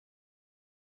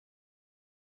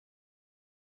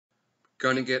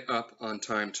Gonna get up on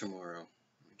time tomorrow.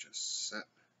 Let me just set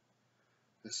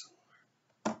this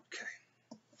alarm. Okay.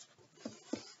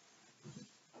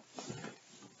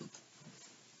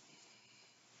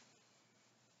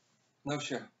 No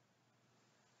show.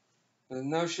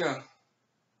 No show.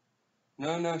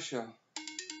 No show.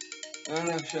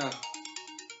 No show.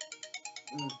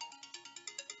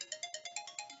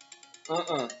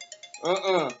 Uh-uh.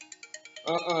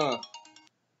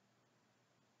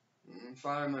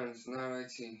 5 minutes, not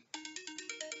IT.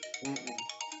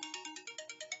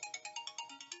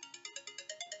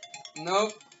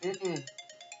 Nope.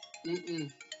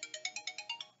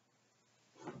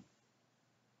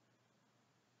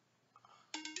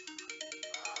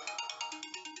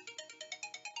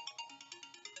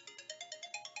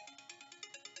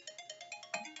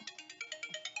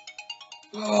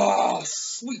 Oh,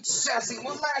 sweet sassy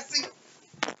one lassie.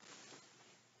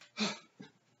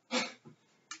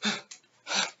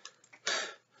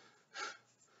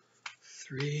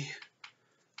 3,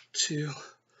 2,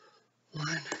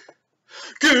 1.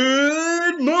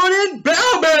 Good morning,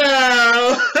 Bell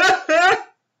Bell!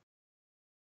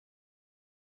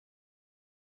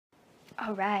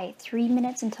 All right, 3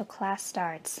 minutes until class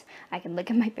starts. I can look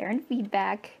at my parent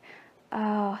feedback.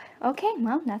 Oh, okay,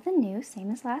 well, nothing new,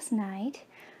 same as last night.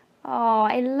 Oh,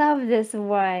 I love this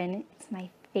one. It's my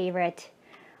favorite.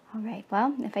 All right,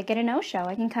 well, if I get a no-show,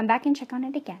 I can come back and check on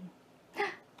it again.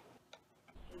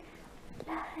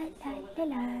 La, la, la,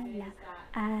 la, la.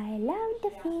 I love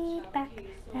the feedback.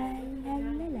 La, la,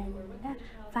 la, la, la.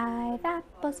 5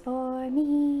 apples for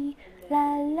me.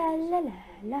 La, la, la, la,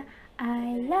 la.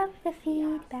 I love the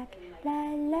feedback.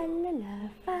 La, la, la, la.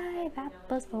 5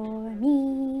 apples for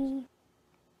me.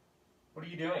 What are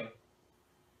you doing?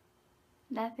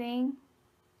 Nothing.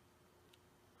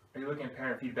 Are you looking at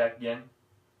parent feedback again?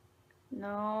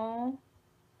 No.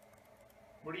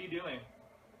 What are you doing?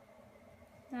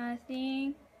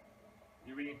 Nothing.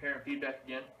 You reading parent feedback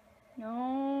again?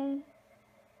 No.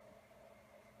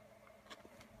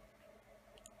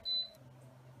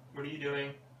 What are you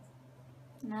doing?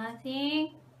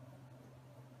 Nothing.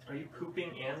 Are you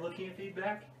pooping and looking at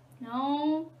feedback?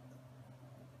 No.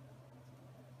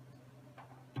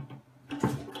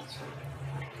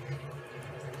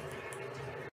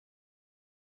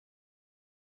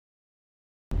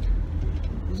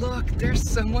 Look, there's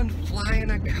someone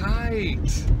flying a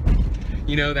kite.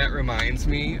 You know, that reminds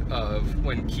me of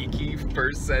when Kiki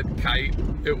first said kite.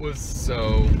 It was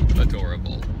so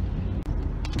adorable.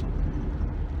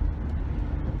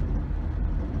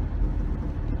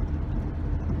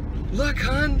 Look,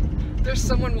 hon, there's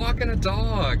someone walking a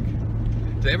dog.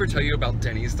 Did I ever tell you about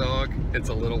Denny's dog? It's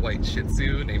a little white Shih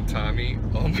Tzu named Tommy.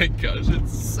 Oh my gosh,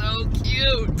 it's so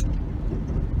cute.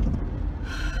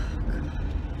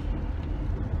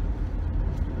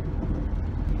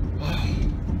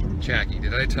 Jackie,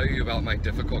 did I tell you about my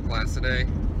difficult class today?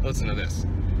 Listen to this.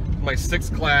 My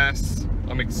 6th class,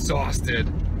 I'm exhausted.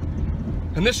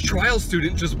 And this trial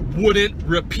student just wouldn't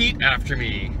repeat after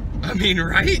me. I mean,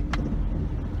 right?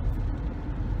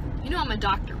 You know I'm a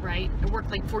doctor, right? I work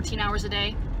like 14 hours a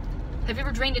day. Have you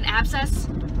ever drained an abscess?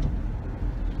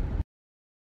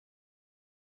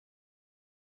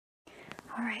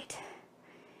 All right,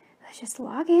 let's just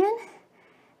log in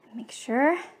and make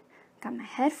sure I got my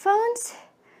headphones.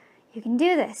 You can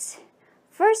do this.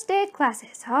 First day of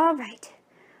classes. All right.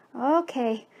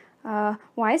 Okay.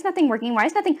 Why is nothing working? Why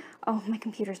is nothing? Oh, my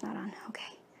computer's not on.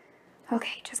 Okay.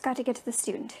 Okay, just got to get to the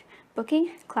student.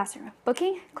 Booking, classroom.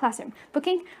 Booking, classroom.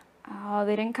 Booking. Oh,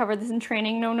 they didn't cover this in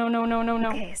training. No.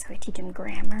 Okay, so I teach him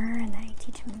grammar, and then I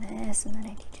teach him this, and then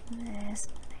I teach him this,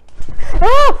 and then I teach him...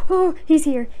 Oh, he's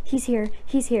here.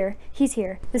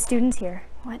 The student's here.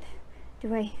 What?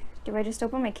 Do I just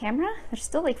open my camera? There's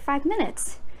still like 5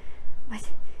 minutes. What?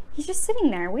 He's just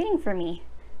sitting there waiting for me.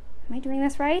 Am I doing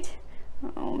this right?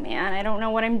 Oh man, I don't know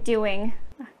what I'm doing.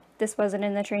 This wasn't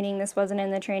in the training, this wasn't in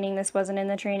the training, this wasn't in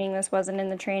the training, this wasn't in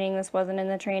the training, this wasn't in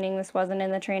the training, this wasn't in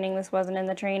the training, this wasn't in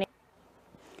the training.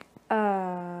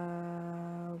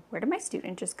 Where did my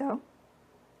student just go?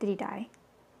 Did he die?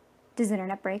 Does the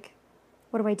internet break?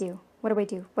 What do I do? What do I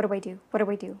do? What do I do? What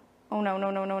do I do? Oh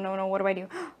no, what do I do?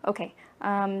 Okay,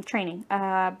 training.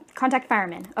 Contact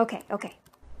fireman. Okay.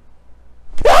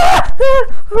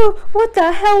 What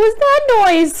the hell was that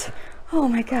noise? Oh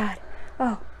my god.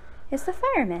 Oh, it's the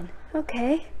fireman.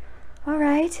 Okay. All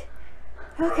right.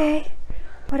 Okay.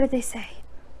 What did they say?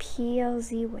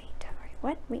 PLZ weight. All right.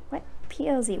 What? Wait, what?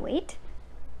 PLZ weight?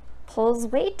 Pulls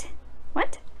weight?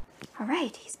 What? All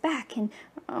right, he's back and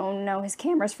oh no, his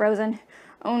camera's frozen.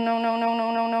 Oh no.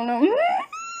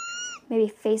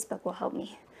 Maybe Facebook will help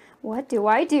me. What do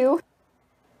I do?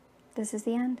 This is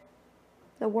the end.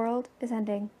 The world is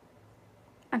ending.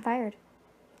 I'm fired.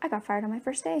 I got fired on my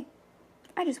first day.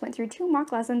 I just went through 2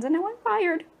 mock lessons and now I'm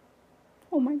fired.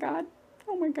 Oh my God.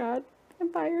 Oh my God.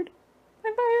 I'm fired.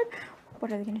 I'm fired.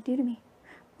 What are they going to do to me?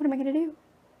 What am I going to do?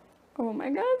 Oh my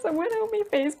God. Someone help me.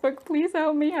 Facebook, please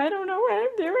help me. I don't know what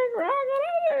I'm doing wrong.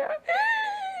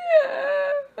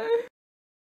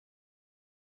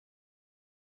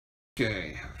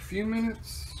 Okay, a few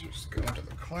minutes. Just go into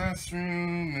the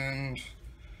classroom and...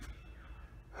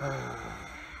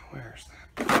 where's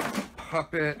that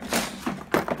puppet?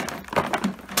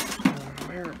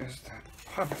 Where is that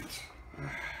puppet?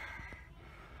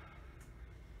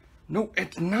 No,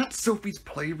 it's not Sophie's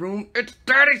playroom. It's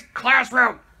Daddy's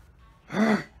classroom!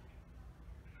 Where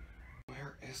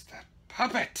is that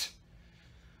puppet?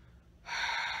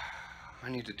 I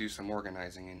need to do some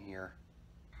organizing in here.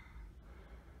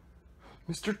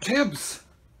 Mr. Tibbs!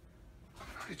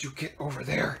 How did you get over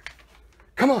there?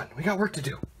 Come on, we got work to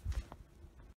do.